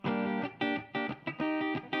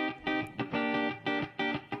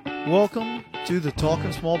Welcome to the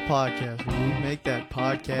Talking Small Podcast, where we make that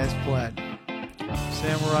podcast platinum.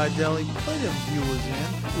 Samurai Deli, play them viewers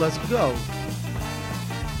in. Let's go.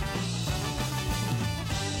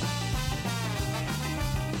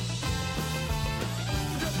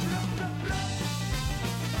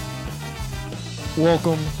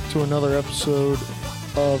 Welcome to another episode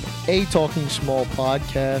of A Talking Small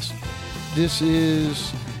Podcast. This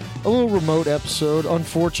is a little remote episode.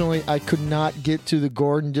 Unfortunately, I could not get to the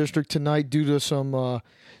Garden District tonight due to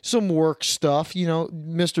some work stuff. You know,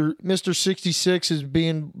 Mr. 66 is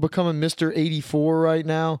becoming Mr. 84 right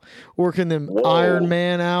now, working them Iron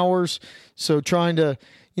Man hours. So trying to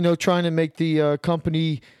make the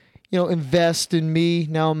company, invest in me.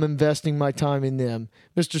 Now I'm investing my time in them.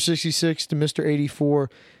 Mr. 66 to Mr.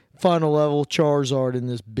 84, final level Charizard in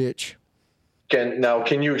this bitch.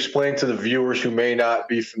 Can you explain to the viewers who may not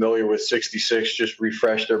be familiar with 66, just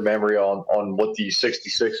refresh their memory on what the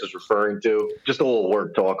 66 is referring to? Just a little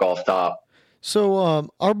work talk off top. So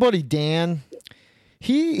our buddy Dan,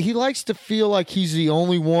 he likes to feel like he's the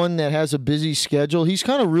only one that has a busy schedule. He's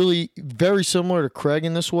kind of really very similar to Craig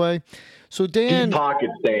in this way. So Dan, Deep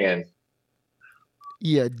Pockets Dan.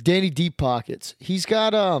 Yeah, Danny Deep Pockets. He's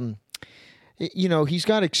got he's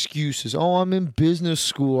got excuses. Oh, I'm in business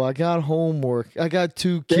school. I got homework. I got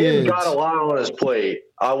two kids. Dan's got a lot on his plate.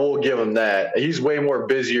 I will give him that. He's way more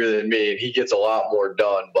busier than me, and he gets a lot more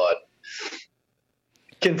done. But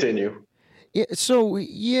continue. Yeah. So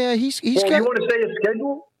he's well, got. You want to say his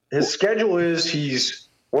schedule? His schedule is he's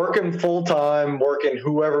working full time, working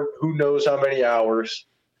who knows how many hours.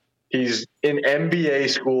 He's in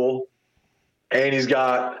MBA school, and he's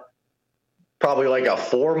got probably like a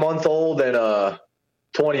 4-month-old and a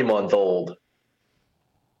 20-month-old.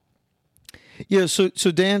 Yeah, so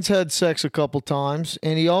Dan's had sex a couple times,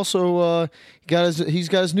 and he also got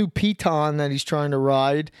his new Piton that he's trying to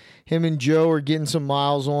ride. Him and Joe are getting some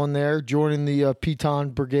miles on there, joining the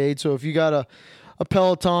Piton Brigade. So if you got a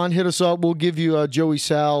Peloton, hit us up. We'll give you Joey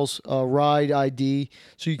Sal's ride ID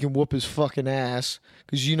so you can whoop his fucking ass,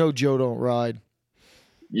 because Joe don't ride.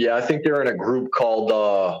 Yeah, I think they're in a group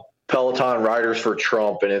called Peloton Riders for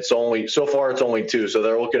Trump, and so far it's only 2, so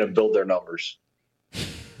they're looking to build their numbers.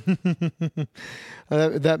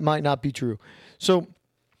 That might not be true. So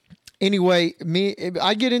anyway,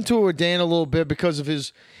 I get into it with Dan a little bit because of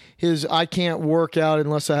his I can't work out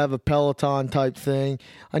unless I have a Peloton type thing.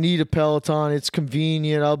 I need a Peloton. It's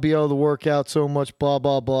convenient. I'll be able to work out so much, blah,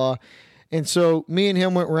 blah, blah. And so me and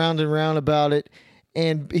him went round and round about it,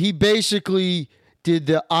 and he basically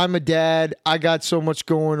did I'm a dad, I got so much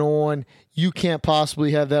going on, you can't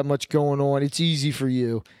possibly have that much going on, it's easy for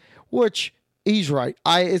you, which he's right.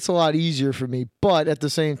 It's a lot easier for me, but at the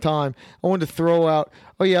same time, I wanted to throw out,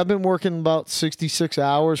 I've been working about 66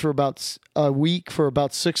 hours for about a week for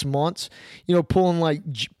about 6 months, pulling like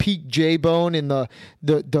peak J-Bone in the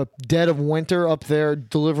dead of winter up there,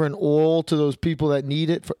 delivering oil to those people that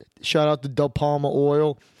need it. Shout out to Del Palma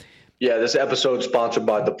Oil. Yeah, this episode's sponsored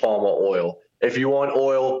by Del Palma Oil. If you want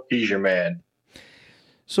oil, he's your man.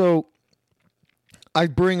 So I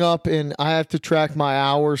bring up, and I have to track my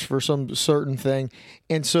hours for some certain thing.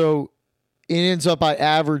 And so it ends up I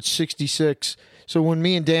average 66. So when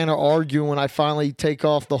me and Dan are arguing, when I finally take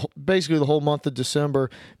off basically the whole month of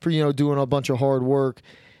December for, doing a bunch of hard work,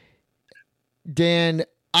 Dan,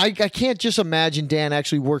 I can't just imagine Dan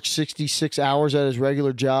actually works 66 hours at his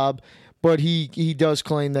regular job. But he does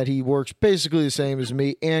claim that he works basically the same as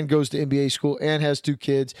me and goes to MBA school and has 2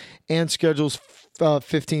 kids and schedules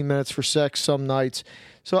 15 minutes for sex some nights.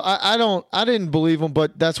 So I didn't believe him,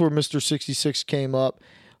 but that's where Mr. 66 came up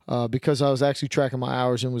because I was actually tracking my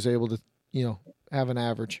hours and was able to, have an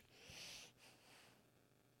average.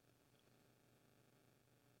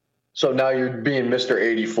 So now you're being Mr.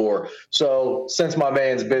 84. So since my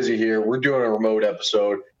man's busy here, we're doing a remote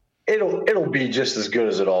episode. It'll be just as good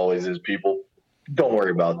as it always is, people. Don't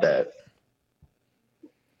worry about that.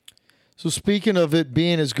 So speaking of it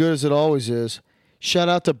being as good as it always is, shout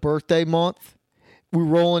out to birthday month. We're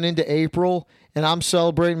rolling into April, and I'm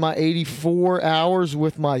celebrating my 84 hours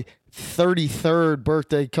with my 33rd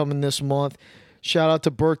birthday coming this month. Shout out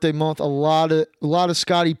to birthday month. A lot of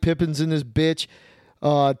Scottie Pippins in this bitch.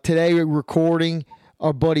 Today we're recording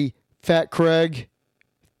our buddy Fat Craig,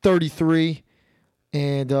 33.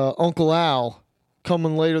 And Uncle Al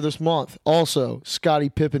coming later this month. Also, Scottie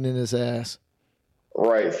Pippen in his ass.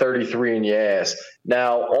 Right, 33 in your ass.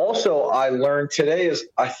 Now, also, I learned today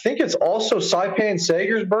I think it's also Saipan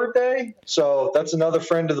Sager's birthday. So that's another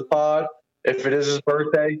friend of the pod, if it is his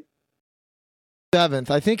birthday. 7th.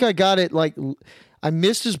 I think I got it I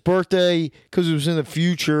missed his birthday because it was in the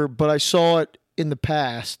future, but I saw it in the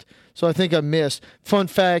past. So I think I missed. Fun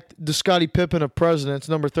fact, the Scottie Pippen of presidents,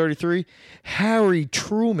 number 33, Harry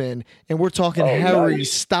Truman, and we're talking Harry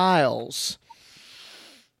nice. Styles.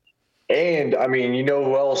 And, I mean, you know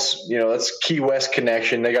who else? You know, that's Key West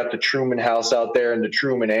connection. They got the Truman House out there and the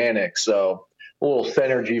Truman Annex. So a little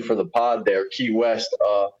synergy for the pod there. Key West,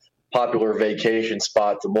 popular vacation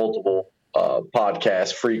spot to multiple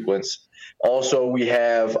podcast frequents. Also, we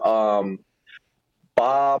have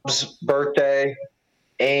Bob's birthday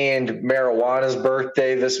and Marijuana's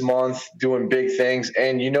birthday this month, doing big things.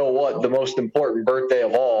 And you know what? The most important birthday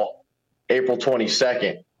of all, April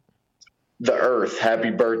 22nd. The Earth. Happy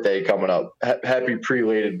birthday coming up. Happy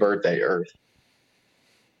prelated birthday, Earth.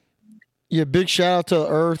 Yeah, big shout out to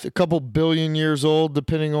Earth. A couple billion years old,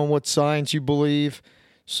 depending on what science you believe.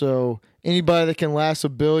 So anybody that can last a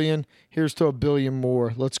billion, here's to a billion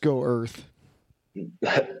more. Let's go, Earth.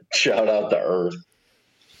 Shout out to Earth.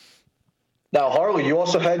 Now, Harley, you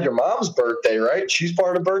also had your mom's birthday, right? She's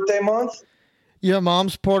part of birthday month? Yeah,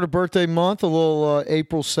 mom's part of birthday month. A little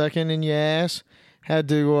April 2nd in your ass. Had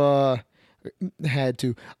to.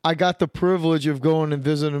 I got the privilege of going and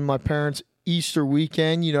visiting my parents Easter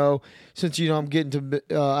weekend, you know, since, you know, I'm getting to,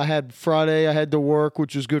 I had Friday, I had to work,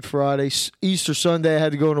 which was Good Friday. Easter Sunday, I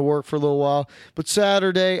had to go into work for a little while. But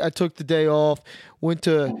Saturday, I took the day off, went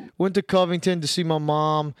to Covington to see my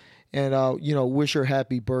mom and, you know, wish her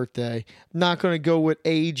happy birthday. I'm not going to go with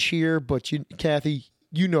age here, but Kathy,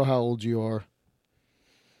 you know how old you are.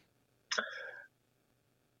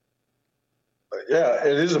 Yeah,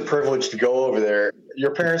 it is a privilege to go over there.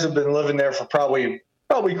 Your parents have been living there for probably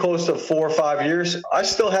close to 4 or 5 years. I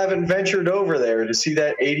still haven't ventured over there to see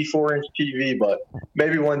that 84-inch TV, but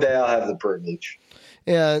maybe one day I'll have the privilege.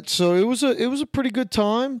 Yeah, so it was a pretty good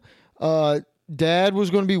time. Dad was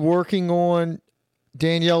going to be working on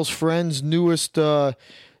Danielle's friend's newest car.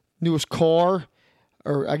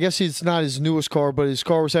 Or I guess it's not his newest car, but his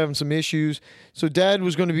car was having some issues. So Dad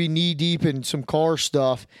was going to be knee deep in some car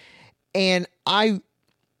stuff. And I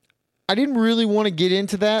didn't really want to get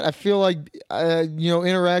into that. I feel like, you know,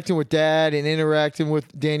 interacting with Dad and interacting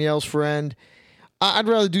with Danielle's friend, I'd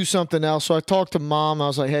rather do something else. So I talked to Mom. I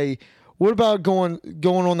was like, hey, what about going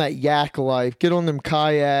on that yak life? Get on them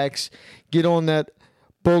kayaks, get on that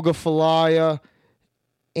Bogafalaya,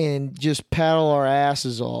 and just paddle our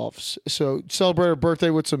asses off. So celebrate our birthday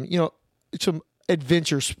with some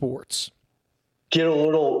adventure sports. Get a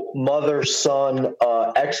little mother-son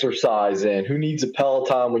exercise in. Who needs a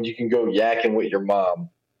Peloton when you can go yakking with your mom?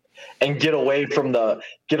 And get away from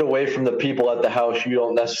the people at the house you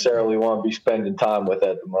don't necessarily want to be spending time with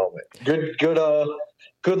at the moment.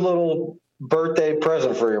 Good little birthday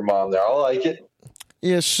present for your mom there. I like it.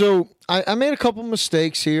 Yeah, so I made a couple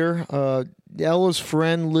mistakes here. Ella's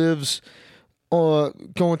friend lives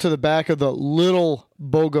going to the back of the little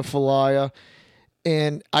Bogafalaya.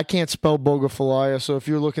 And I can't spell Bogafalaya, so if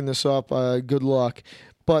you're looking this up, good luck.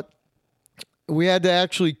 But we had to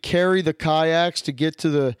actually carry the kayaks to get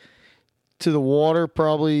to the water,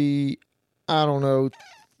 probably, I don't know,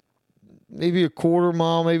 maybe a quarter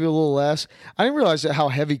mile, maybe a little less. I didn't realize how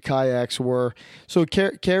heavy kayaks were. So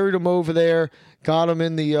carried them over there, got them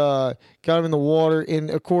in the water.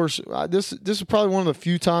 And, of course, this is probably one of the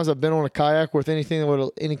few times I've been on a kayak with anything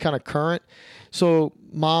with any kind of current. So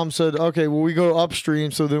Mom said, okay, well, we go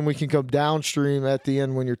upstream so then we can come downstream at the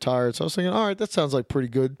end when you're tired. So I was thinking, all right, that sounds like pretty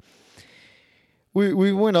good.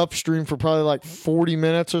 We went upstream for probably like 40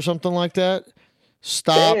 minutes or something like that.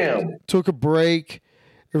 Stopped, took a break.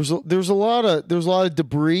 There was a lot of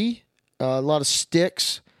debris, a lot of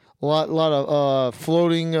sticks, a lot of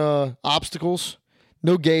floating obstacles.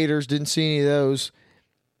 No gators, didn't see any of those.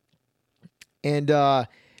 And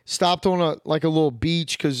stopped on a little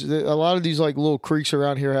beach because a lot of these like little creeks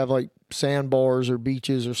around here have like sandbars or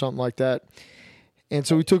beaches or something like that. And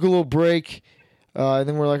so we took a little break, and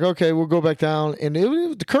then we're like, okay, we'll go back down. And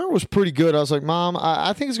the current was pretty good. I was like, Mom,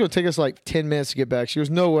 I think it's going to take us like 10 minutes to get back. She goes,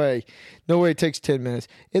 no way it takes 10 minutes.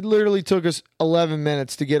 It literally took us 11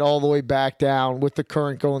 minutes to get all the way back down with the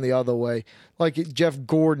current going the other way. Like Jeff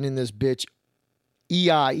Gordon in this bitch.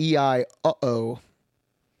 EI, uh-oh.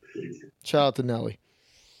 Shout out to Nelly.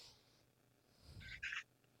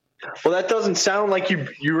 Well, that doesn't sound like you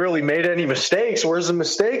really made any mistakes. Where's the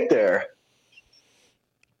mistake there?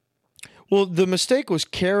 Well, the mistake was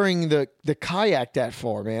carrying the kayak that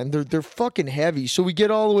far, man. They're fucking heavy. So we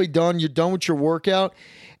get all the way done. You're done with your workout.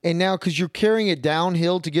 And now because you're carrying it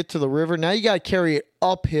downhill to get to the river, now you got to carry it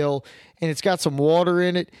uphill, and it's got some water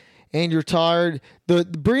in it, and you're tired.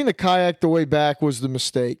 Bringing the kayak the way back was the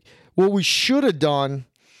mistake. What we should have done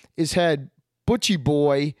is had Butchie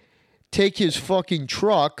Boy take his fucking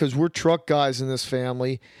truck, because we're truck guys in this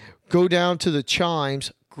family, go down to the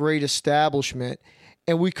Chimes, great establishment,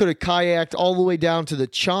 and we could have kayaked all the way down to the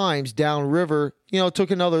Chimes downriver. It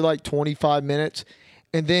took another like 25 minutes.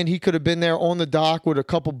 And then he could have been there on the dock with a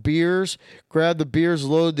couple beers, grabbed the beers,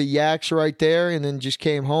 loaded the yaks right there, and then just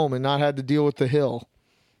came home and not had to deal with the hill.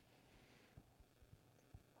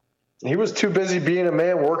 He was too busy being a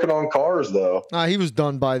man working on cars, though. He was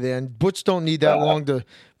done by then. Butch don't need that long to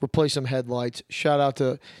replace some headlights. Shout out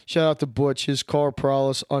to Butch. His car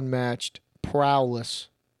prowess unmatched. Prowess.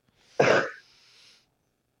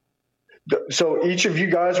 So each of you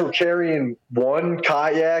guys were carrying one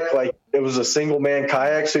kayak, like it was a single man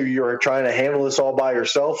kayak, so you were trying to handle this all by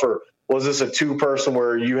yourself, or was this a 2-person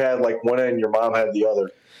where you had like one end and your mom had the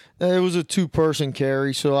other? It was a 2-person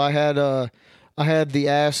carry. So I had the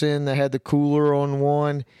ass end, I had the cooler on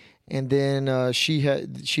one, and then she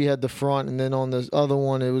had the front, and then on the other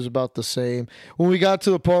one it was about the same. When we got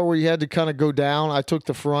to the part where you had to kind of go down, I took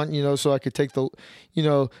the front, so I could take the,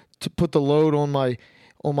 to put the load on my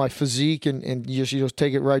physique and just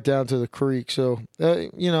take it right down to the creek. So,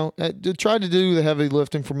 I tried to do the heavy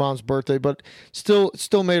lifting for Mom's birthday, but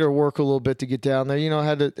still made her work a little bit to get down there.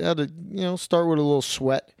 Had to start with a little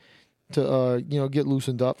sweat to, get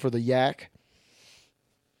loosened up for the yak.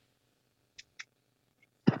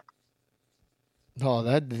 Oh,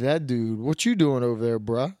 that dude, what you doing over there,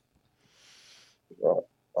 bruh?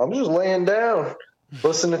 I'm just laying down,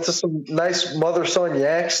 listening to some nice mother-son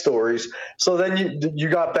yak stories. So then you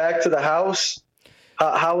got back to the house.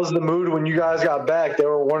 How was the mood when you guys got back? They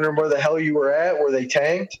were wondering where the hell you were at. Were they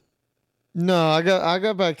tanked? No, I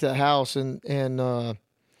got back to the house and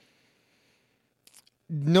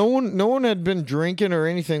no one had been drinking or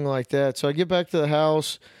anything like that. So I get back to the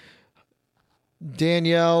house.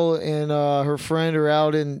 Danielle and her friend are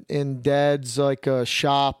out in Dad's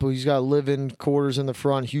shop. He's got living quarters in the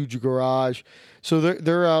front, huge garage. So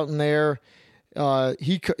they're out in there.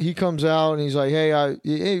 He comes out and he's like, "Hey,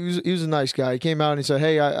 he was a nice guy. He came out and he said,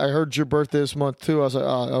 "Hey, I heard your birthday this month too." I was like,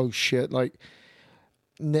 "Oh shit!" Like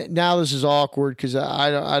now this is awkward because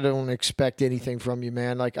I don't expect anything from you,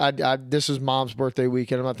 man. Like this is Mom's birthday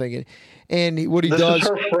weekend. I'm not thinking. And what he does? This is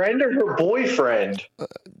her friend or her boyfriend?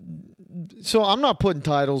 So I'm not putting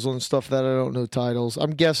titles on stuff that I don't know titles.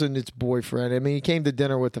 I'm guessing it's boyfriend. I mean, he came to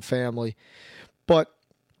dinner with the family, but.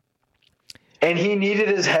 And he needed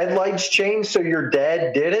his headlights changed, so your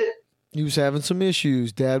dad did it? He was having some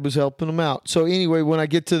issues. Dad was helping him out. So anyway, when I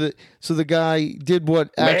get to the guy did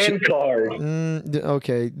what man card.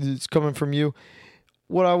 Okay, it's coming from you.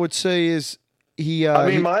 What I would say is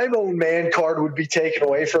my own man card would be taken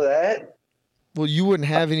away for that. Well, you wouldn't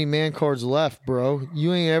have any man cards left, bro.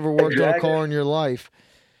 You ain't ever worked on a car in your life.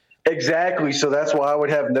 Exactly. So that's why I would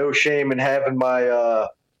have no shame in having my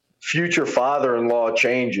future father-in-law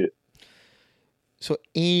change it. So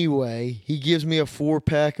anyway, he gives me a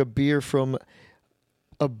 4-pack of beer from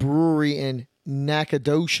a brewery in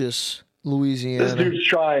Nacogdoches, Louisiana. This dude's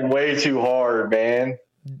trying way too hard, man.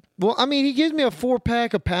 Well, I mean, he gives me a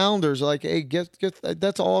 4-pack of Pounders. Like, hey, get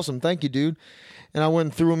that's awesome. Thank you, dude. And I went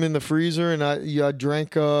and threw them in the freezer, and I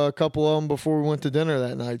drank a couple of them before we went to dinner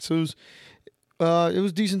that night. So it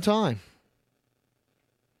was a decent time.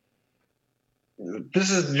 This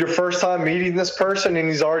is your first time meeting this person, and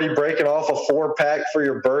he's already breaking off a 4-pack for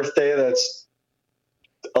your birthday that's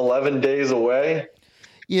 11 days away?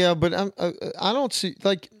 Yeah, but I don't see,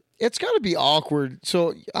 like, it's got to be awkward.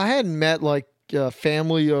 So I hadn't met, like, a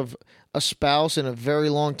family of a spouse in a very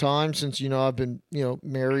long time since, I've been,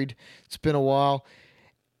 married. It's been a while.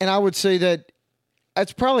 And I would say that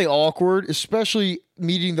it's probably awkward, especially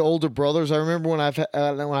meeting the older brothers. I remember when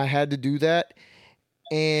I had to do that,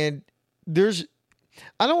 and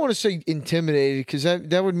I don't want to say intimidated because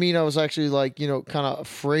that would mean I was actually like, kind of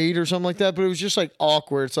afraid or something like that. But it was just like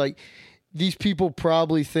awkward. It's like these people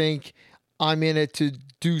probably think I'm in it to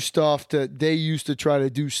do stuff that they used to try to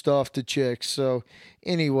do stuff to chicks. So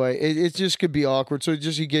anyway, it just could be awkward. So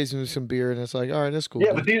he gave me some beer and it's like, all right, that's cool.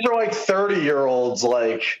 Yeah, but these are like 30-year-olds.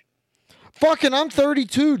 Like, fucking, I'm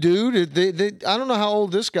 32, dude. I don't know how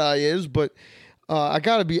old this guy is, but I'm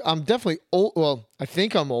definitely old. Well, I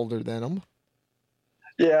think I'm older than him.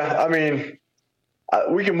 Yeah, I mean,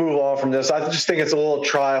 we can move on from this. I just think it's a little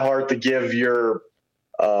try hard to give your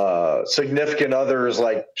significant other's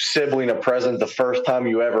like sibling a present the first time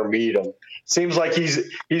you ever meet him. Seems like he's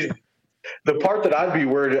the part that I'd be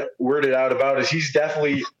weirded out about is he's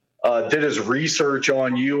definitely did his research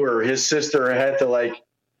on you, or his sister had to like,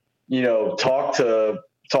 talk to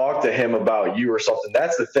him about you or something.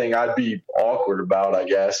 That's the thing I'd be awkward about, I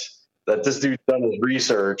guess. That this dude's done his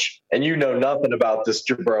research and you know nothing about this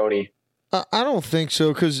jabroni. I don't think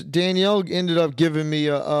so because Danielle ended up giving me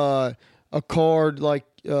a card like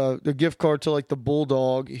a gift card to like the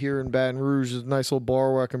Bulldog here in Baton Rouge. It's a nice little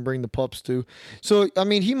bar where I can bring the pups to. So I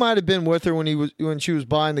mean, he might have been with her when she was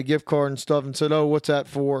buying the gift card and stuff, and said, "Oh, what's that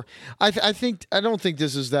for?" I don't think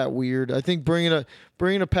this is that weird. I think bringing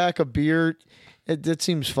a pack of beer. That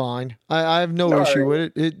seems fine. I have no issue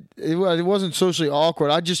with it. It wasn't socially awkward.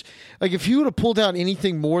 I just like if he would have pulled out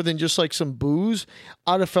anything more than just like some booze,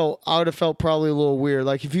 I would have felt probably a little weird.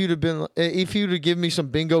 Like if you'd have given me some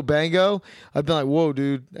bingo bango, I'd be like, whoa,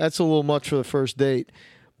 dude, that's a little much for the first date.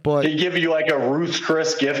 But he'd give you like a Ruth's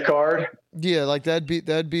Chris gift card. Yeah, like that'd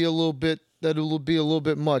be a little bit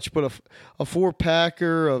much. But a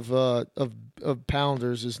 4-packer of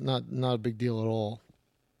pounders is not a big deal at all.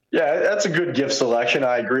 Yeah, that's a good gift selection.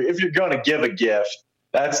 I agree. If you're going to give a gift,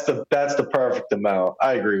 that's the perfect amount.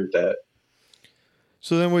 I agree with that.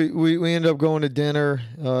 So then we end up going to dinner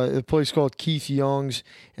at a place called Keith Young's.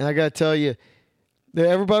 And I got to tell you,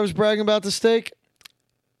 everybody was bragging about the steak.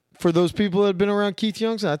 For those people that have been around Keith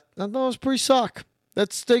Young's, I thought it was pretty suck.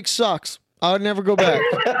 That steak sucks. I would never go back.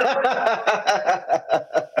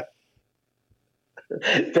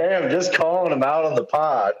 Damn, just calling them out on the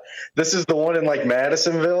pod. This is the one in like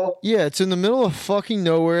Madisonville? Yeah, it's in the middle of fucking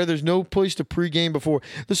nowhere. There's no place to pregame before.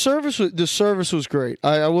 The service was great.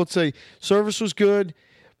 I will say service was good,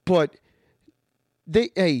 but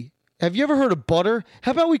have you ever heard of butter?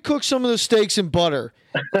 How about we cook some of the steaks in butter?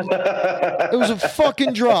 It was a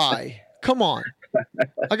fucking dry. Come on.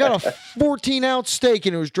 I got a 14-ounce steak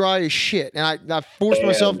and it was dry as shit. And I forced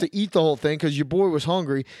myself to eat the whole thing because your boy was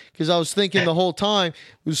hungry because I was thinking the whole time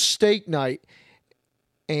it was steak night.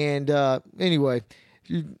 And anyway,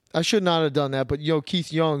 I should not have done that. But,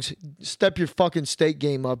 Keith Young's, step your fucking steak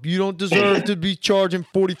game up. You don't deserve to be charging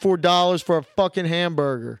 $44 for a fucking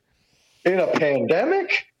hamburger. In a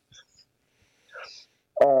pandemic?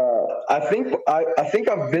 I think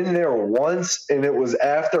I've been there once, and it was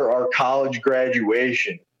after our college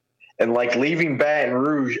graduation. And like leaving Baton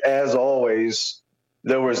Rouge, as always,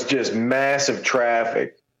 there was just massive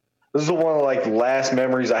traffic. This is one of like the last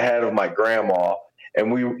memories I had of my grandma.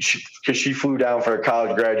 And because she flew down for her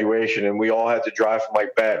college graduation, and we all had to drive from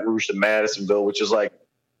like Baton Rouge to Madisonville, which is like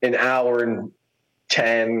an hour and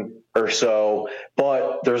 10 or so.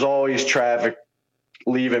 But there's always traffic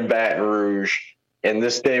leaving Baton Rouge. And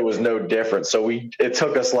this day was no different. So it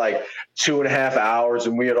took us like 2.5 hours,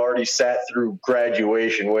 and we had already sat through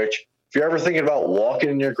graduation, which if you're ever thinking about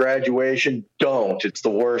walking in your graduation, don't. It's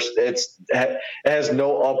the worst. It has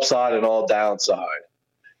no upside and all downside.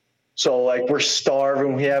 So like we're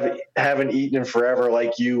starving. We haven't eaten in forever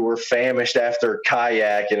like you. We're famished after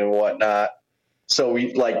kayaking and whatnot. So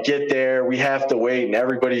we like get there. We have to wait, and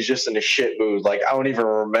everybody's just in a shit mood. Like I don't even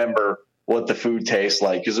remember what the food tastes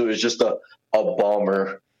like because it was just a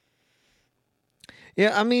bummer.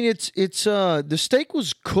 Yeah, I mean it's the steak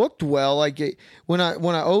was cooked well. Like when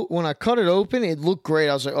I cut it open, it looked great.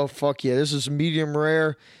 I was like, oh fuck yeah, this is medium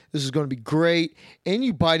rare. This is going to be great. And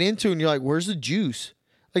you bite into it and you're like, where's the juice?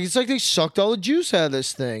 Like it's like they sucked all the juice out of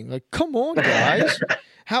this thing. Like come on guys,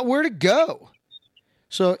 where'd it go?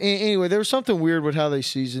 So anyway, there was something weird with how they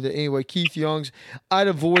seasoned it. Anyway, Keith Young's, I'd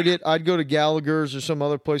avoid it. I'd go to Gallagher's or some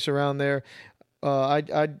other place around there.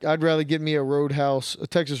 I'd rather get me a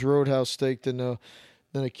Texas Roadhouse steak than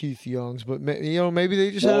a Keith Young's. But maybe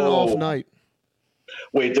they just had an off night.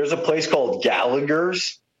 Wait, there's a place called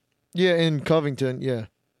Gallagher's? Yeah, in Covington. Yeah.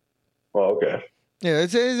 Oh, okay. Yeah,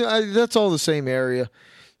 that's all the same area.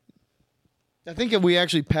 I think we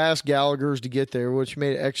actually passed Gallagher's to get there, which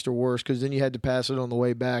made it extra worse because then you had to pass it on the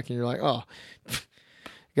way back, and you're like, oh, you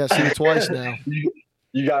got to see it twice now.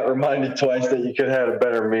 You got reminded twice that you could have had a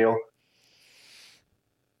better meal.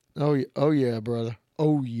 Oh yeah, brother.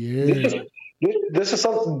 Oh yeah. This is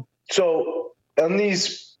something. So on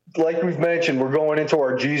these, like we've mentioned, we're going into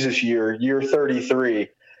our Jesus year 33.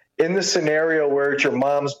 In the scenario where it's your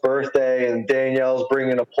mom's birthday and Danielle's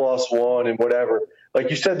bringing a +1 and whatever,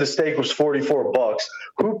 like you said, the steak was $44.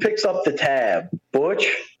 Who picks up the tab?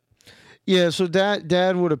 Butch? Yeah, so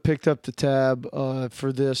Dad would have picked up the tab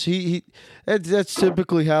for this. That's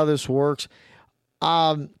typically how this works.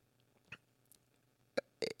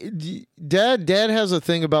 Dad has a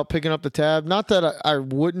thing about picking up the tab. Not that I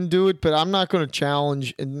wouldn't do it, but I'm not going to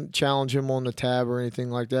challenge him on the tab or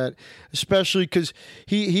anything like that. Especially because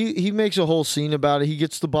he makes a whole scene about it. He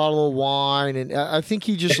gets the bottle of wine, and I think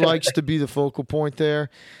he just likes to be the focal point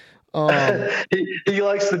there. He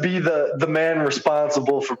likes to be the man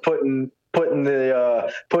responsible for putting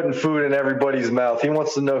food in everybody's mouth. He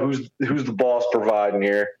wants to know who's the boss providing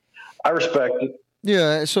here. I respect it.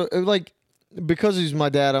 Yeah. So like. because he's my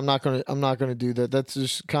dad, I'm not gonna do that. That's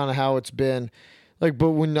just kind of how it's been. Like,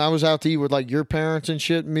 but when I was out to eat with like your parents and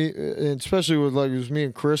shit, me, and especially with like it was me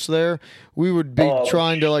and Chris there, we would be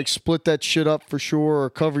trying to like split that shit up for sure,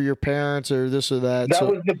 or cover your parents or this or that.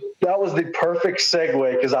 That was the perfect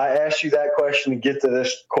segue, because I asked you that question to get to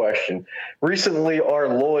this question. Recently, our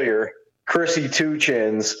lawyer, Chrissy Two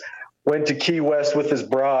Chins, went to Key West with his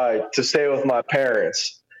bride to stay with my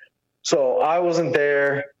parents. So I wasn't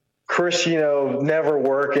there. Chris, never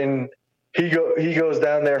working. He goes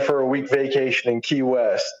down there for a week vacation in Key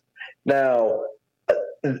West. Now,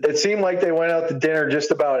 it seemed like they went out to dinner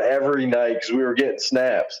just about every night because we were getting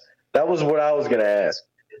snaps. That was what I was going to ask.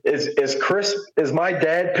 Is my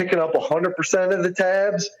dad picking up 100% of the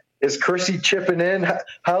tabs? Is Chrissy chipping in?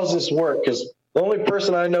 How's this work? Because the only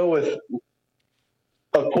person I know with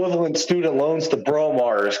equivalent student loans to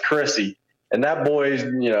Bromar is Chrissy. And that boy's,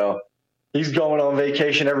 he's going on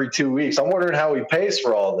vacation every 2 weeks. I'm wondering how he pays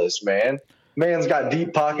for all this, man. Man's got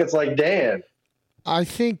deep pockets like Dan. I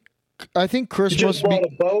think Chris just must be.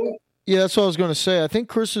 A boat? Yeah, that's what I was going to say. I think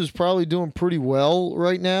Chris is probably doing pretty well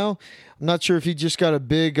right now. I'm not sure if he just got a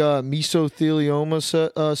big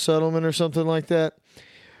mesothelioma settlement or something like that.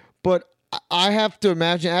 But I have to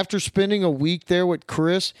imagine after spending a week there with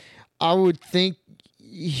Chris, I would think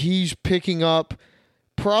he's picking up.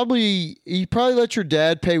 He probably let your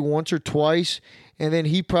dad pay once or twice, and then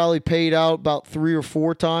he probably paid out about 3 or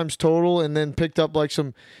 4 times total, and then picked up like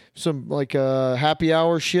some like happy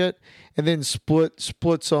hour shit, and then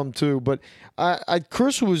split some too. But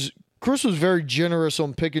Chris was very generous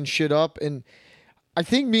on picking shit up, and I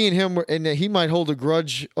think me and him and he might hold a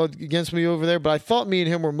grudge against me over there, but I thought me and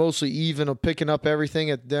him were mostly even of picking up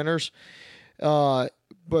everything at dinners.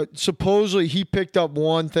 But supposedly he picked up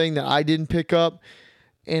one thing that I didn't pick up.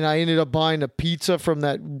 And I ended up buying a pizza from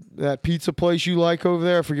that pizza place you like over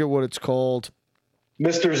there. I forget what it's called.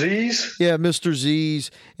 Mr. Z's? Yeah, Mr.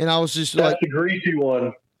 Z's. And I was just That's the greasy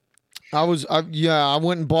one. I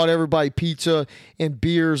went and bought everybody pizza and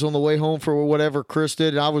beers on the way home for whatever Chris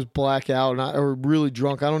did, and I was blackout or really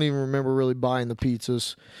drunk. I don't even remember really buying the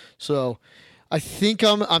pizzas. So I think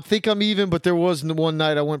I'm even, but there was one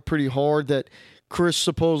night I went pretty hard that Chris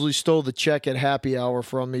supposedly stole the check at happy hour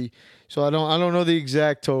from me. So I don't know the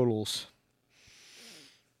exact totals.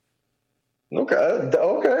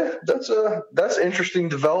 Okay, that's interesting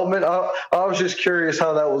development. I was just curious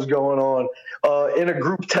how that was going on. In a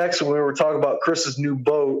group text when we were talking about Chris's new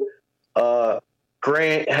boat,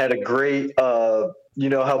 Grant had a great,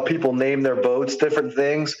 how people name their boats, different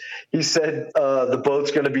things. He said the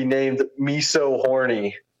boat's going to be named Miso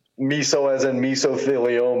Horny. Miso as in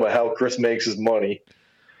mesothelioma, how Chris makes his money.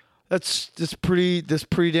 That's pretty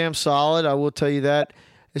damn solid. I will tell you that.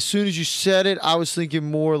 As soon as you said it, I was thinking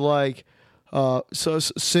more like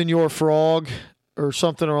Senor Frog or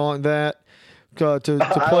something along that to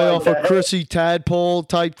play off a Chrissy Tadpole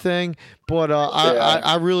type thing. But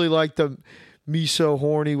I really like the Miso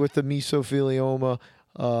Horny with the mesothelioma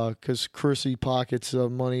because Chrissy pockets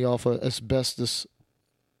money off of asbestos.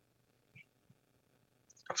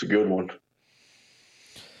 That's a good one.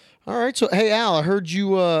 All right, so hey Al, I heard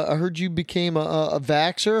you became a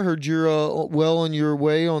vaxxer. Heard you're well on your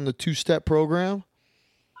way on the 2-step program.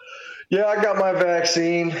 Yeah, I got my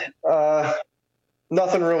vaccine.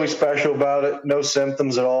 Nothing really special about it. No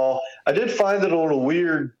symptoms at all. I did find it a little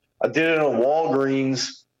weird. I did it in a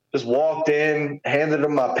Walgreens. Just walked in, handed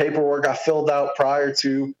them my paperwork I filled out prior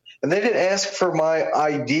to, and they didn't ask for my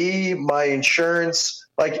ID, my insurance,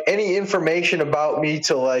 like any information about me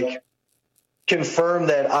to like confirm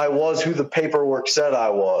that I was who the paperwork said I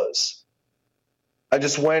was. I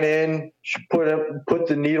just went in, put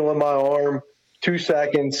the needle in my arm, 2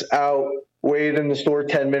 seconds out, waited in the store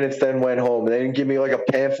 10 minutes, then went home. They didn't give me like a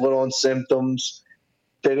pamphlet on symptoms.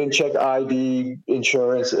 They didn't check ID,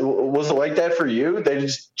 insurance. Was it like that for you? They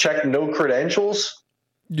just checked no credentials?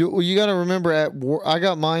 You got to remember I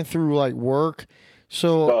got mine through like work.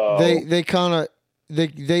 So they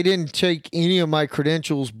didn't take any of my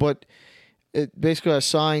credentials, but basically I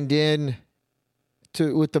signed in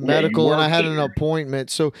with the medical and I had an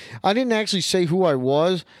appointment. So I didn't actually say who I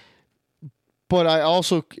was, but I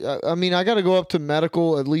got to go up to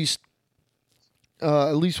medical at least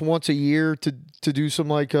once a year to do some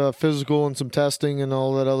like physical and some testing and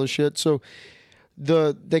all that other shit. So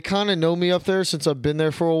they kind of know me up there since I've been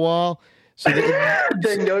there for a while. So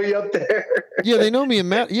they know you up there. Yeah, they know me in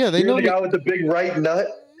they know the me. Guy with the big right nut.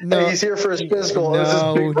 No, hey, he's here for his physical. No, is this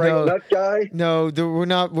big right nut guy? No, we're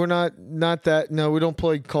not that. No, we don't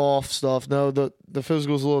play cough stuff. No, the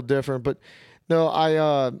physical's a little different. But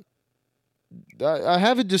no, I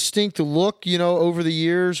have a distinct look, over the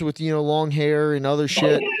years with long hair and other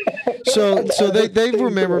shit. So they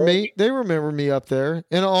remember me. They remember me up there,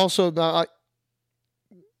 and also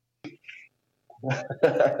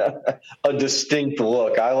a distinct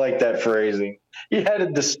look. I like that phrasing. He had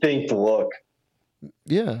a distinct look.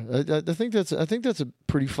 Yeah, I think that's a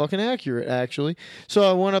pretty fucking accurate, actually. So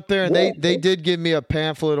I went up there, and they did give me a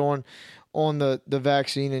pamphlet on the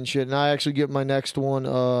vaccine and shit, and I actually get my next one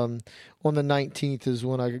on the 19th is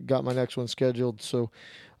when I got my next one scheduled. So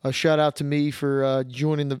a shout out to me for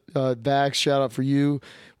joining the vax. Shout out for you.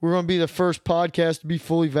 We're going to be the first podcast to be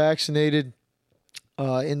fully vaccinated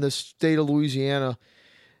in the state of Louisiana,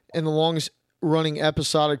 and the longest running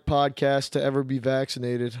episodic podcast to ever be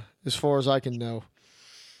vaccinated, as far as I can know.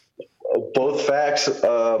 Both facts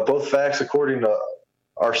according to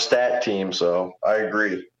our stat team, so I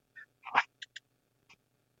agree.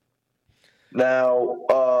 Now,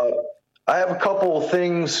 I have a couple of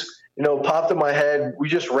things, popped in my head. We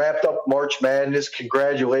just wrapped up March Madness.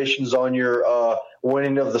 Congratulations on your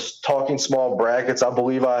winning of the Talking Small brackets. I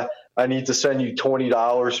believe I need to send you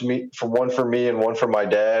 $20 for one for me and one for my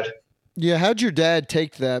dad. Yeah, how'd your dad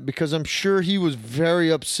take that? Because I'm sure he was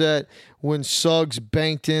very upset when Suggs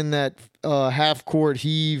banked in that half-court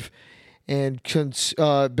heave and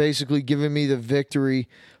basically giving me the victory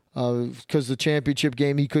because the championship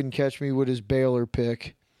game he couldn't catch me with his Baylor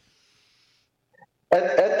pick.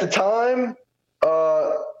 At the time,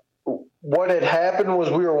 what had happened was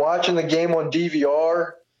we were watching the game on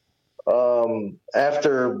DVR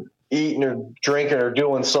after eating or drinking or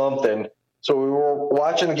doing something. So we were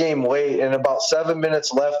watching the game late, and about 7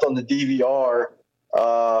 minutes left on the DVR.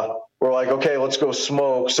 We're like, okay, let's go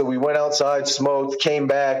smoke. So we went outside, smoked, came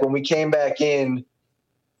back. When we came back in,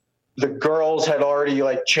 the girls had already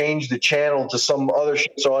changed the channel to some other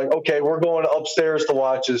shit. So okay, we're going upstairs to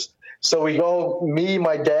watch this. So we go, me,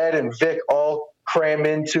 my dad, and Vic all cram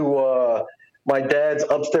into my dad's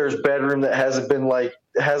upstairs bedroom that hasn't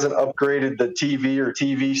upgraded the TV or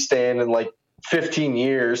TV stand in 15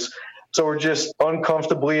 years. So we're just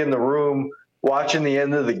uncomfortably in the room watching the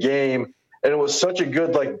end of the game. And it was such a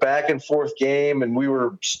good back and forth game, and we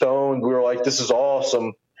were stoned. We were like, this is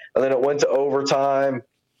awesome. And then it went to overtime.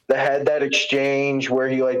 They had that exchange where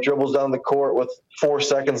he dribbles down the court with 4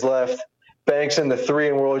 seconds left, banks in the three,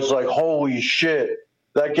 and we're just like, holy shit,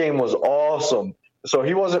 that game was awesome. So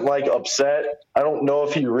he wasn't upset. I don't know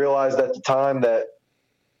if he realized at the time that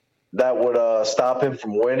would stop him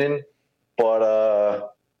from winning,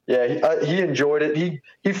 but yeah, he enjoyed it.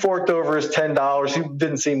 He forked over his $10. He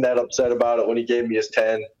didn't seem that upset about it when he gave me his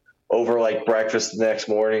 10 over breakfast the next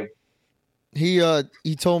morning. He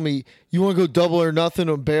told me, you want to go double or nothing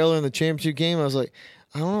on Baylor in the championship game? I was like,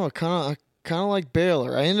 I don't know. I kind of like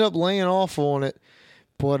Baylor. I ended up laying off on it,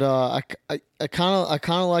 but I kind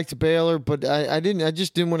of liked Baylor, but I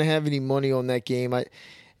just didn't want to have any money on that game.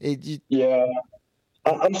 Yeah.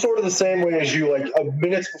 I'm sort of the same way as you.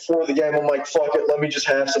 Minutes before the game, I'm like, fuck it, let me just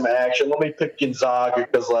have some action. Let me pick Gonzaga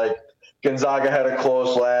because Gonzaga had a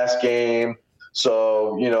close last game,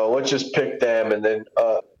 so let's just pick them. And then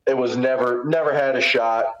it was never had a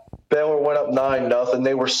shot. Baylor went up 9-0.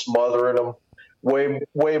 They were smothering them,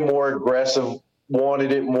 way more aggressive,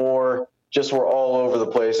 wanted it more, just were all over the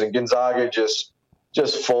place. And Gonzaga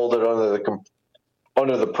just folded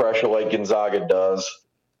under the pressure like Gonzaga does.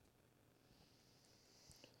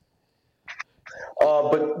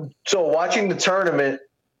 But so watching the tournament,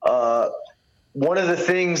 one of the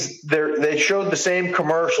things they showed the same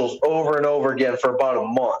commercials over and over again for about a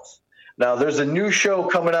month. Now there's a new show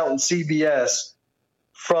coming out on CBS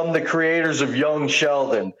from the creators of Young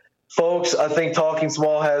Sheldon. Folks, I think Talking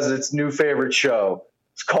Small has its new favorite show.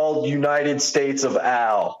 It's called United States of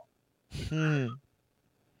Al.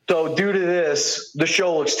 So due to this, the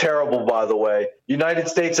show looks terrible, by the way. United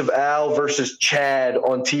States of Al versus Chad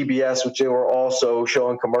on TBS, which they were also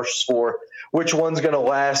showing commercials for. Which one's going to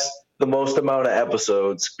last the most amount of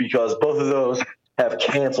episodes? Because both of those have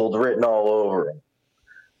canceled written all over them.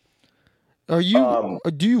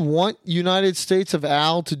 Do you want United States of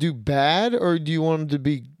Al to do bad, or do you want them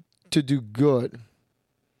to do good?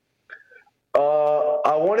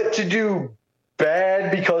 I want it to do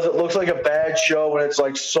bad because it looks like a bad show and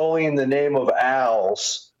it's solely in the name of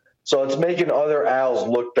Al's. So it's making other Al's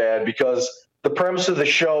look bad because the premise of the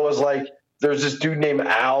show is there's this dude named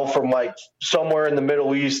Al from somewhere in the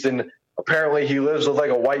Middle East, and apparently he lives with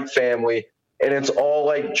a white family, and it's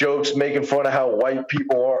all jokes making fun of how white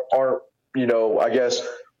people aren't I guess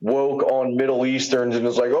woke on Middle Easterns, and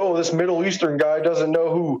it's oh, this Middle Eastern guy doesn't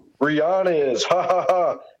know who Rihanna is. Ha ha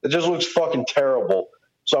ha. It just looks fucking terrible.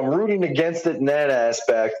 So I'm rooting against it in that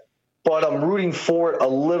aspect. but I'm rooting for it a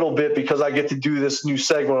little bit because I get to do this new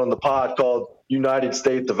segment on the pod called United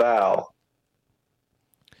States of Al.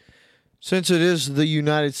 Since it is the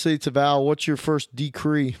United States of Al, what's your first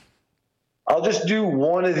decree? I'll just do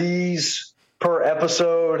one of these per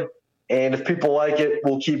episode, and if people like it,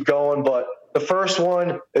 we'll keep going. But the first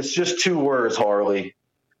one, it's just 2 words, Harley.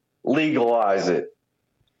 Legalize it.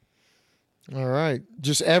 All right.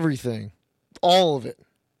 Just everything. All of it.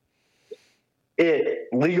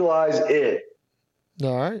 Legalize it.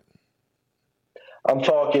 All right. I'm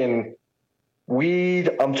talking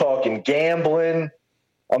weed. I'm talking gambling.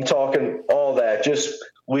 I'm talking all that. Just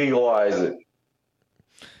legalize it.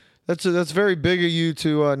 That's very big of you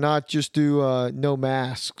to not just do no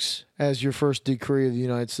masks as your first decree of the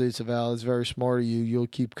United States of Al. It's very smart of you. You'll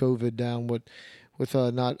keep COVID down with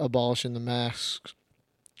not abolishing the masks.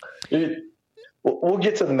 We'll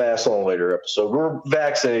get to the masks on a later episode. We're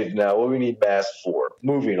vaccinated now. What do we need masks for?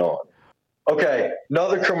 Moving on. Okay,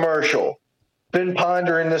 another commercial. Been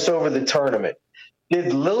pondering this over the tournament.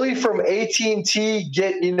 Did Lily from AT&T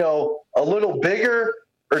get, a little bigger,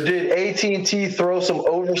 or did AT&T throw some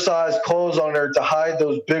oversized clothes on her to hide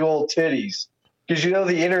those big old titties? Because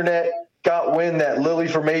the internet got wind that Lily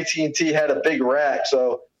from AT&T had a big rack.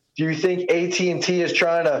 So do you think AT&T is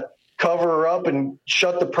trying to cover her up and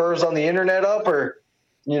shut the purrs on the internet up, or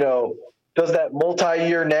does that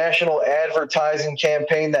multi-year national advertising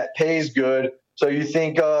campaign that pays good? So you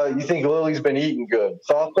think Lily's been eating good?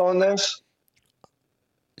 Thoughts on this?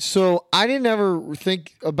 So I didn't ever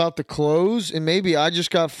think about the clothes, and maybe I just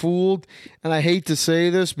got fooled. And I hate to say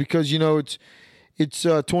this because it's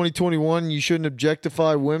 2021. You shouldn't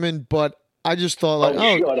objectify women, but I just thought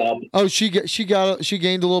she gained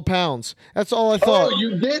a little pounds. That's all I thought. Oh,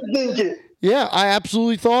 you did think it? Yeah, I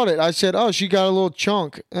absolutely thought it. I said, she got a little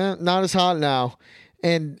chunk. Not as hot now.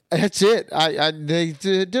 And that's it. They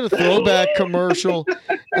did a throwback commercial,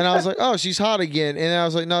 and I was like, she's hot again. And I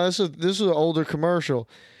was like, no, this is an older commercial.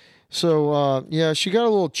 So she got a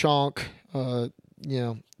little chunk.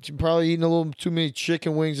 She probably eating a little too many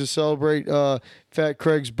chicken wings to celebrate Fat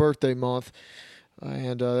Craig's birthday month,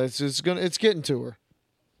 and it's getting to her.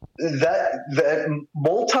 That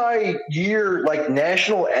multi-year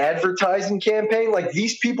national advertising campaign,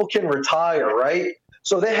 these people can retire, right?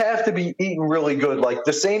 So they have to be eating really good.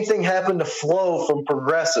 The same thing happened to Flo from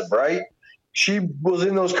Progressive, right? She was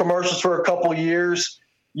in those commercials for a couple years.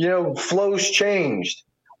 Flo's changed.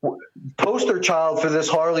 Poster child for this,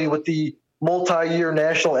 Harley, with the multi-year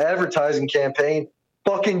national advertising campaign,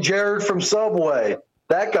 fucking Jared from Subway.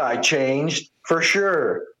 That guy changed for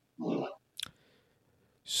sure.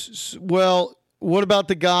 Well, what about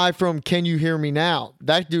the guy from Can You Hear Me Now?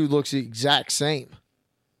 That dude looks the exact same.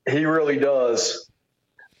 He really does.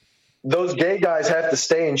 Those gay guys have to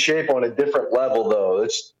stay in shape on a different level, though.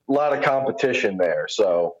 It's a lot of competition there.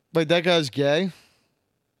 So, but that guy's gay?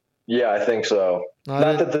 Yeah, I think so.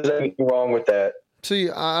 Not that there's anything wrong with that. See,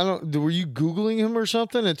 I don't. Were you Googling him or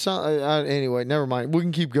something? It's not. Anyway, never mind. We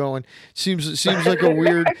can keep going. Seems like a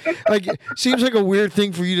weird, seems like a weird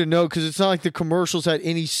thing for you to know because it's not like the commercials had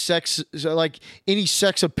any sex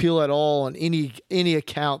appeal at all on any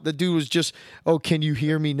account. The dude was just, can you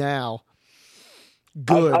hear me now?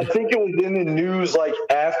 Good. I think it was in the news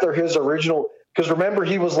after his original. Because remember,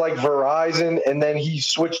 he was Verizon, and then he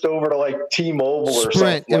switched over to T-Mobile or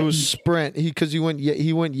Sprint. something. It was Sprint.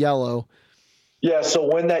 He went yellow. Yeah, so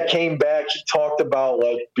when that came back, he talked about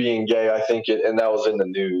being gay. I think and that was in the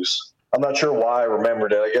news. I'm not sure why I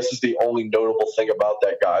remembered it. I guess it's the only notable thing about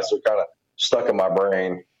that guy, so it kind of stuck in my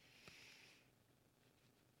brain.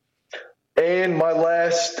 And my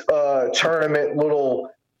last tournament little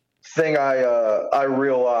thing I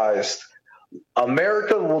realized.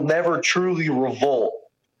 America will never truly revolt.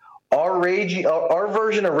 Our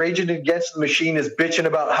version of Raging Against the Machine is bitching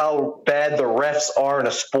about how bad the refs are in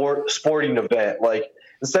a sporting event.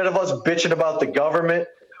 Instead of us bitching about the government,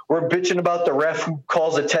 we're bitching about the ref who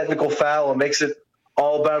calls a technical foul and makes it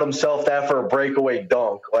all about himself after a breakaway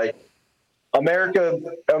dunk. America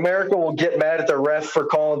will get mad at the ref for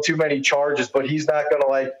calling too many charges, but he's not going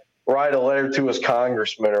to write a letter to his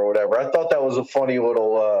congressman or whatever. I thought that was a funny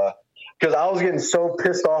little because I was getting so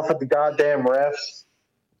pissed off at the goddamn refs.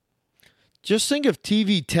 Just think if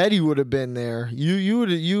TV Teddy would have been there, you would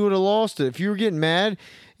have lost it. If you were getting mad,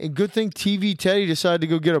 and good thing TV Teddy decided to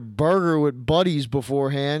go get a burger with buddies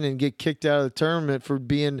beforehand and get kicked out of the tournament for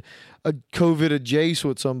being a COVID adjacent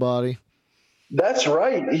with somebody. That's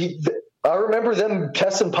right. I remember them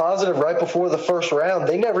testing positive right before the first round.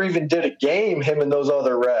 They never even did a game, him and those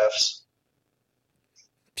other refs.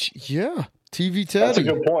 Yeah, TV Teddy. That's a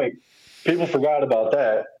good point. People forgot about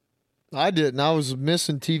that. I didn't. I was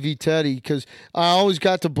missing TV Teddy because I always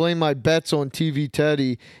got to blame my bets on TV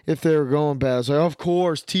Teddy if they were going bad. I was like, of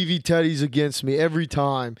course, TV Teddy's against me every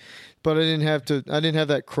time, but I didn't have to. I didn't have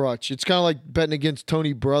that crutch. It's kind of like betting against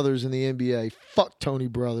Tony Brothers in the NBA. Fuck Tony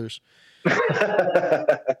Brothers. I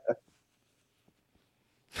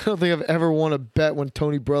don't think I've ever won a bet when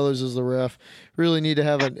Tony Brothers is the ref. Really need to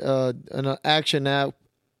have an Action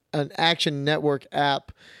Network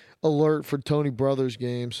app alert for Tony Brothers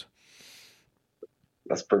games.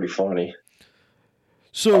 That's pretty funny.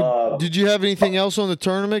 So, did you have anything else on the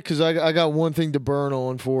tournament? Because I got one thing to burn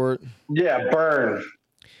on for it. Yeah, burn.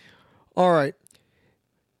 All right.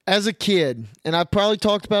 As a kid, and I probably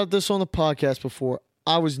talked about this on the podcast before,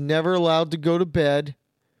 I was never allowed to go to bed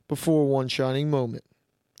before One Shining Moment.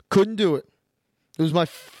 Couldn't do it. It was my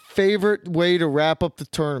favorite way to wrap up the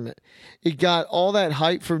tournament. It got all that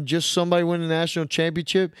hype from just somebody winning the national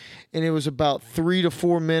championship, and it was about 3 to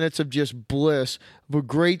 4 minutes of just bliss, of a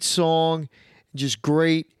great song, just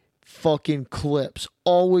great fucking clips.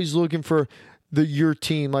 Always looking for your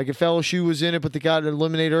team. Like if LSU was in it, but they got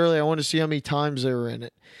eliminated early, I wanted to see how many times they were in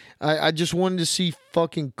it. I just wanted to see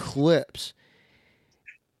fucking clips.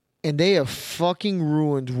 And they have fucking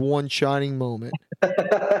ruined One Shining Moment.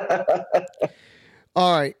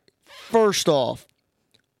 All right. First off,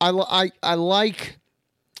 I like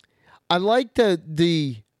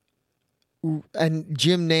the and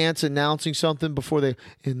Jim Nantz announcing something before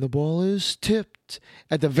and the ball is tipped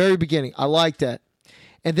at the very beginning. I like that.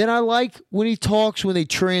 And then I like when he talks when they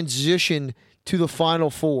transition to the Final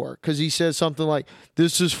Four, because he says something like,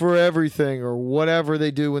 this is for everything, or whatever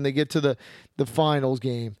they do when they get to the finals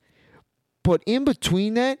game. But in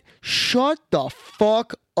between that, shut the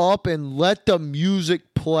fuck up and let the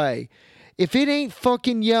music play. If it ain't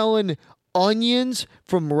fucking yelling onions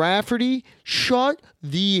from Rafferty, shut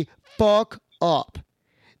the fuck up.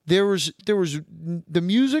 The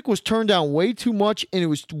music was turned down way too much, and it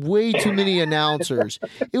was way too many announcers.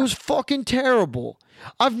 It was fucking terrible.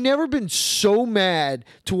 I've never been so mad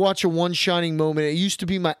to watch a One Shining Moment. It used to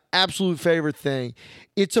be my absolute favorite thing.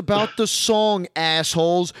 It's about the song,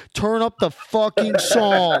 assholes. Turn up the fucking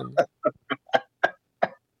song.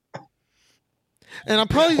 And I'm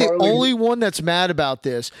probably the only one that's mad about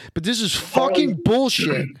this, but this is fucking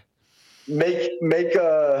bullshit. Make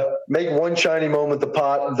One Shining Moment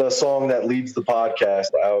the song that leads the podcast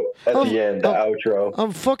out at the end, the outro.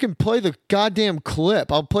 I'll fucking play the goddamn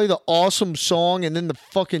clip. I'll play the awesome song and then the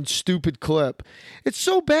fucking stupid clip. It's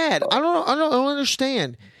so bad. I don't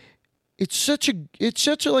understand. It's such a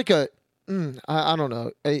I don't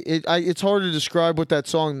know. It's hard to describe what that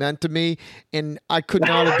song meant to me, and I could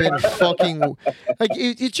not have been fucking like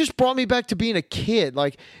it just brought me back to being a kid.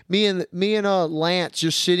 Like me and Lance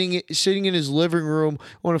just sitting in his living room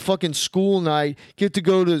on a fucking school night, get to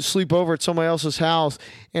go to sleep over at somebody else's house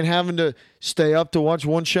and having to stay up to watch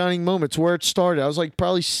One Shining Moment. It's where it started. I was like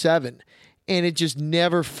probably 7, and it just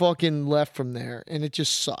never fucking left from there, and it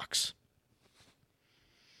just sucks.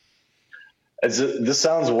 This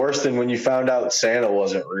sounds worse than when you found out Santa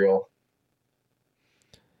wasn't real.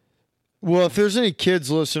 Well, if there's any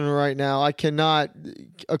kids listening right now, I cannot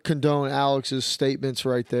condone Alex's statements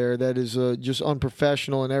right there. That is just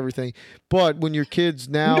unprofessional and everything. But when your kids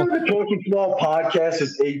now... You know the Talking Small podcast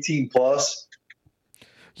is 18 plus?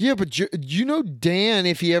 Yeah, but you know Dan,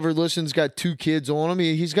 if he ever listens, got 2 kids on him.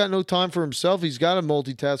 He's got no time for himself. He's got to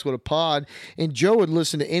multitask with a pod. And Joe would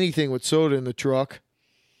listen to anything with soda in the truck.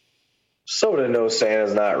 Soda knows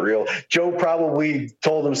Santa's not real. Joe probably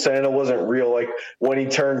told him Santa wasn't real, like when he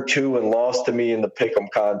turned 2 and lost to me in the pick'em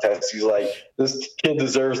contest. He's like, this kid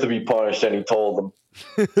deserves to be punished, and he told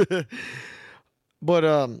him. But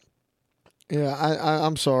yeah,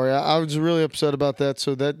 I'm sorry. I was really upset about that.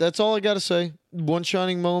 So that's all I got to say. One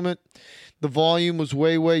Shining Moment. The volume was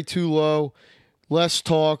way, way too low. Less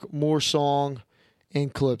talk, more song,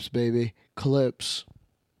 and clips, baby. Clips.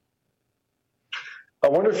 I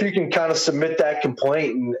wonder if you can kind of submit that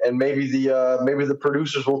complaint, and maybe the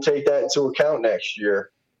producers will take that into account next year.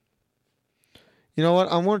 You know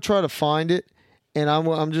what? I want to try to find it, and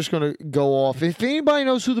I'm just going to go off. If anybody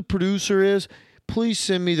knows who the producer is, please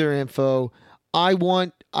send me their info. I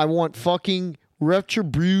want fucking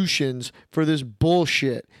retributions for this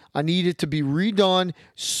bullshit. I need it to be redone,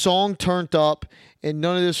 song turned up, and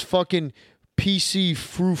none of this fucking PC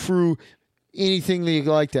frou-frou anything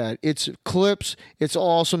like that. It's clips, it's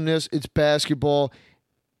awesomeness, it's basketball,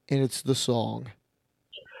 and it's the song.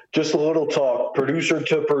 Just a little talk, producer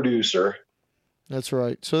to producer. That's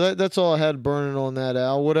right. So that's all I had burning on that,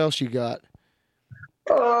 Al. What else you got?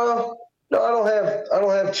 No, I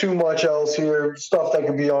don't have too much else here. Stuff that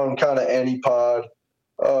could be on kind of any pod.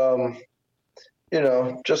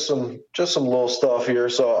 Just some little stuff here.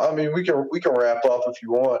 So I mean, we can wrap up if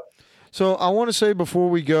you want. So I want to say before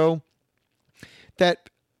we go that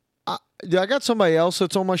I got somebody else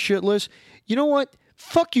that's on my shit list. You know what?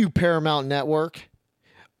 Fuck you, Paramount Network.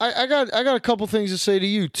 I got a couple things to say to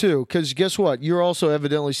you too, because guess what? You're also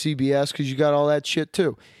evidently CBS because you got all that shit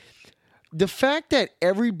too. The fact that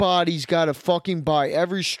everybody's got to fucking buy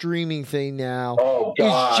every streaming thing now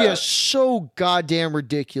is just so goddamn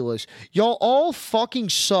ridiculous. Y'all all fucking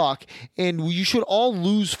suck, and you should all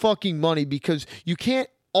lose fucking money because you can't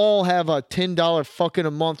all have a $10 fucking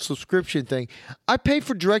a month subscription thing. I pay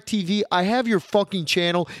for DirecTV. I have your fucking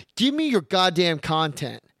channel. Give me your goddamn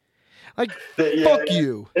content. Like, fuck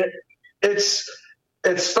you.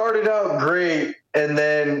 It started out great, and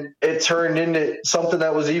then it turned into something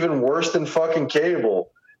that was even worse than fucking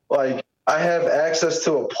cable. Like, I have access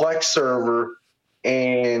to a Plex server,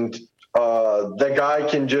 and the guy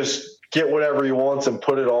can just get whatever he wants and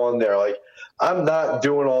put it on there. Like, I'm not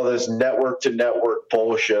doing all this network to network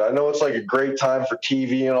bullshit. I know it's like a great time for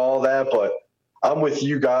TV and all that, but I'm with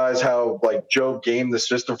you guys how like Joe gamed the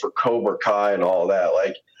system for Cobra Kai and all that.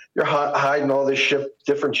 Like, you're hiding all this shit,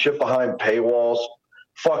 different shit behind paywalls.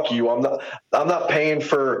 Fuck you. I'm not paying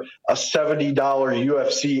for a $70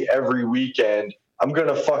 UFC every weekend. I'm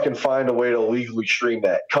gonna fucking find a way to legally stream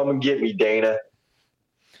that. Come and get me, Dana.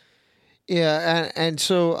 Yeah, and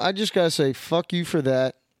so I just gotta say, fuck you for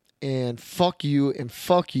that, and fuck you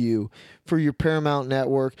for your Paramount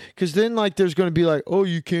Network, because then like there's going to be like, oh,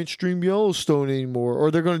 you can't stream Yellowstone anymore,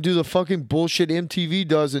 or they're going to do the fucking bullshit MTV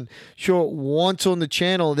does and show it once on the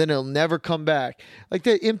channel and then it'll never come back. Like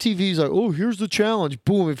that MTV's like, oh, here's the challenge,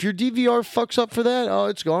 boom, if your DVR fucks up for that, oh,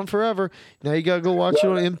 it's gone forever. Now you got to go watch it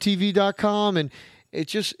on MTV.com, and it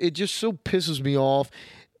just so pisses me off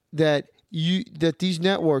that these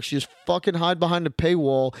networks just fucking hide behind the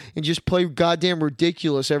paywall and just play goddamn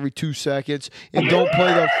ridiculous every 2 seconds and don't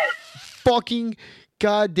play the fucking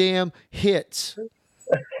goddamn hits.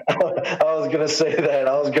 I was going to say that.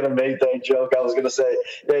 I was going to make that joke. I was going to say,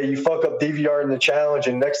 yeah, you fuck up DVR in the challenge,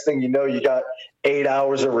 and next thing you know, you got 8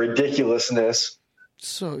 hours of ridiculousness.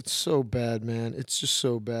 So it's so bad, man. It's just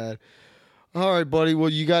so bad. All right, buddy. Well,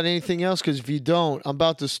 you got anything else? Because if you don't, I'm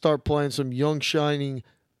about to start playing some Young Shining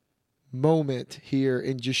moment here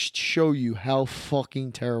and just show you how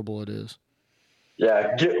fucking terrible it is.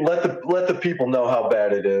 Yeah, let the people know how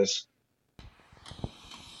bad it is.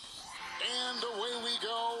 And away we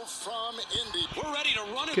go from Indy. We're ready to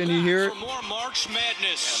run it. Can you hear it? For more March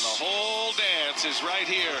Madness. And the whole dance is right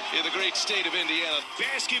here in the great state of Indiana.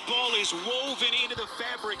 Basketball is woven into the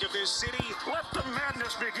fabric of this city. Let the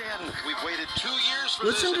madness begin. We've waited 2 years for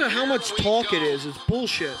Listen this. to how much talk it is. It's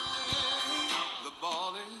bullshit. The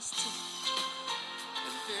ball is tipped,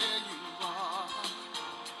 and there you are.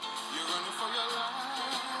 You're running for your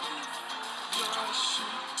life. You're a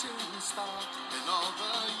shooting star in all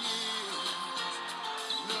the years.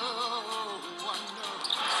 No one knows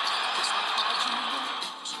just how hard you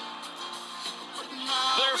worked. But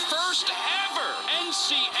now their first ever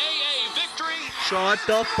NCAA victory. Shut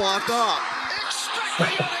the fuck up. Expect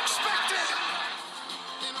the unexpected.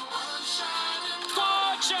 In one shining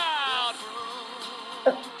watch out.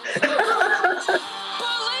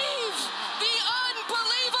 Believe the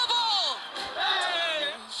unbelievable.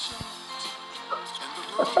 Hey. And the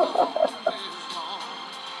road is long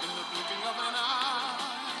in the blinking of an eye.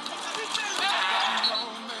 That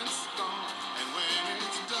moment's gone, and when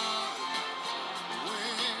it's done,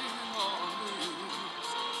 win or lose,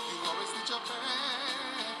 you always did your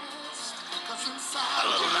best. 'Cause inside a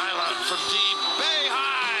little nylon from deep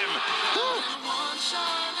Bayheim. In one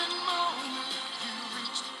shining moment, you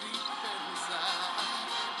reached deep inside.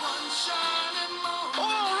 One shining moment.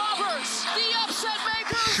 Oral Roberts, the upset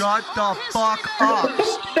maker. Shut the fuck up.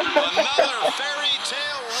 Another fairy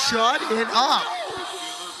tale. Shut it up.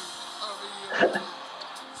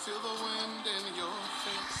 Feel the wind in your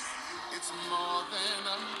face. It's more than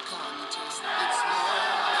a contest. It's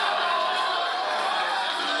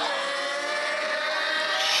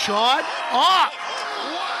Shut up.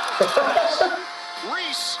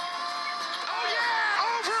 Reese. Oh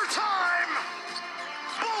yeah! Overtime.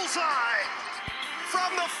 Bullseye.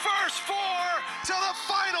 From the first four to the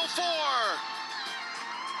final four.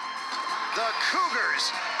 The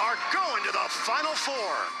Cougars are going to the final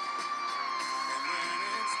four.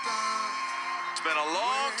 It's been a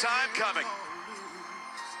long time coming.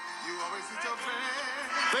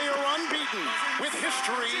 They are unbeaten with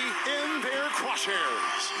history in their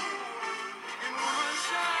crosshairs.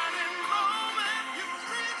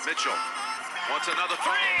 Mitchell wants another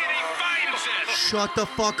three, and he finds it. Shut the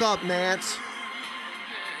fuck up, Nance.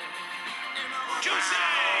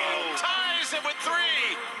 Toussaint ties it with 3.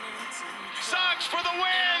 Sox for the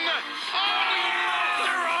win. Oh, yeah!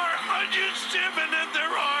 There are onions, Jim, and then there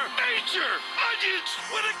are major onions.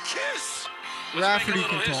 What a kiss. Let's make a Rafferty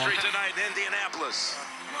little can history talk. tonight in Indianapolis.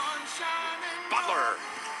 Butler.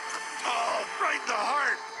 Oh, right in the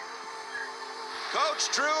heart. Coach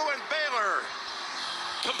Drew and Baylor.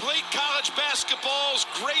 Complete college basketball's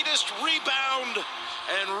greatest rebound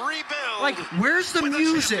and rebuild. Like, where's the with a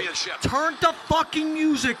music? championship. Turn the fucking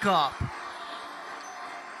music up.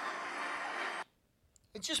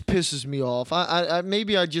 It just pisses me off. I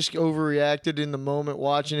maybe I just overreacted in the moment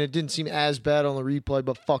watching it. It didn't seem as bad on the replay,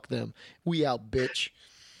 but fuck them. We out, bitch.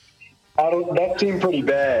 That seemed pretty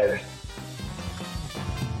bad.